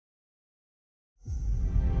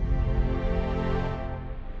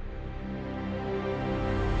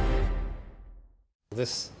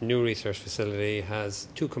This new research facility has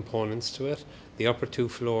two components to it. The upper two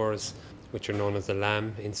floors, which are known as the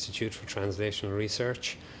LAM, Institute for Translational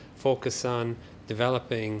Research, focus on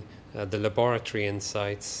developing the laboratory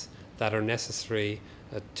insights that are necessary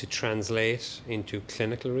to translate into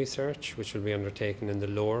clinical research, which will be undertaken in the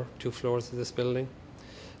lower two floors of this building.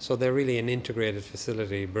 So they're really an integrated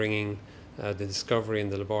facility, bringing the discovery in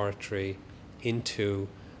the laboratory into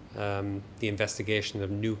the investigation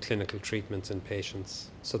of new clinical treatments in patients.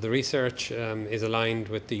 So the research is aligned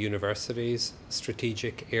with the university's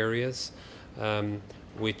strategic areas,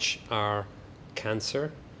 which are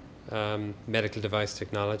cancer, medical device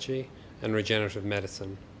technology, and regenerative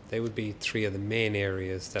medicine. They would be three of the main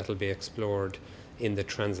areas that will be explored in the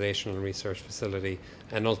translational research facility,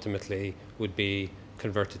 and ultimately would be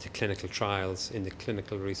converted to clinical trials in the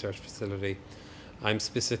clinical research facility. I'm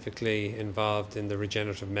specifically involved in the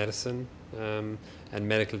regenerative medicine and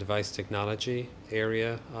medical device technology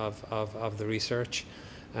area of the research,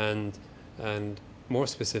 and more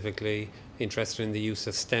specifically interested in the use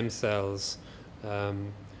of stem cells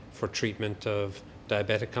for treatment of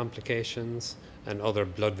diabetic complications and other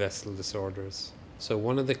blood vessel disorders. So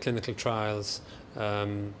one of the clinical trials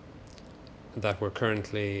that we're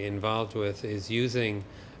currently involved with is using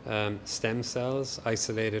stem cells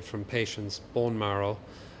isolated from patients' bone marrow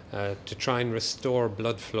to try and restore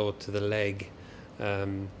blood flow to the leg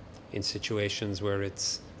in situations where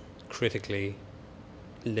it's critically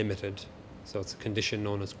limited. So it's a condition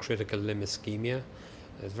known as critical limb ischemia.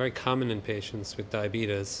 It's very common in patients with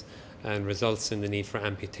diabetes and results in the need for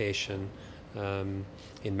amputation in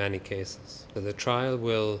many cases. So the trial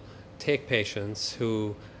will take patients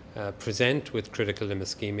who present with critical limb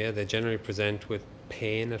ischemia. They generally present with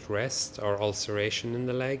pain at rest or ulceration in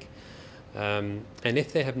the leg. And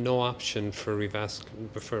if they have no option for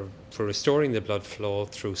restoring the blood flow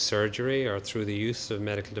through surgery or through the use of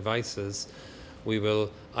medical devices, we will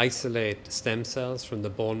isolate stem cells from the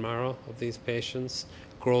bone marrow of these patients,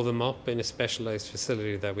 grow them up in a specialized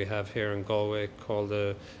facility that we have here in Galway called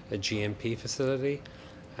a GMP facility,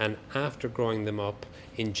 and after growing them up,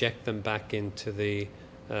 inject them back into the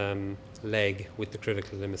leg with the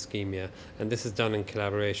critical limb ischemia. And this is done in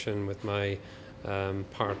collaboration with my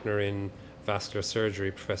partner in vascular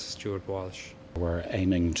surgery, Professor Stuart Walsh. We're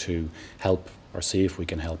aiming to help or see if we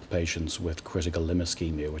can help patients with critical limb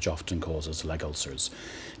ischemia, which often causes leg ulcers.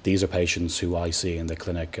 These are patients who I see in the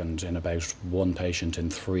clinic, and in about one patient in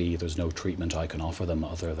three, there's no treatment I can offer them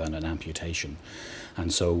other than an amputation.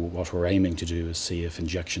 And so what we're aiming to do is see if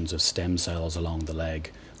injections of stem cells along the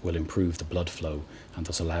leg will improve the blood flow and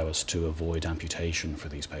thus allow us to avoid amputation for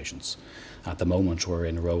these patients. At the moment, we're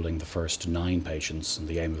enrolling the first 9 patients, and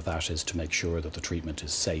the aim of that is to make sure that the treatment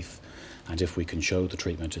is safe. And if we can show the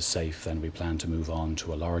treatment is safe, then we plan to move on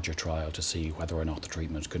to a larger trial to see whether or not the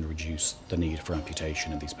treatment can reduce the need for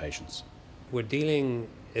amputation in these patients. We're dealing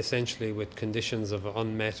essentially with conditions of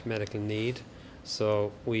unmet medical need.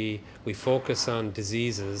 So we focus on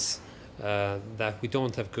diseases that we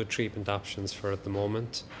don't have good treatment options for at the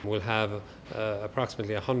moment. We'll have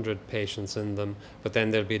approximately 100 patients in them, but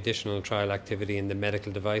then there'll be additional trial activity in the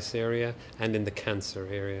medical device area and in the cancer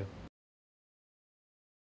area.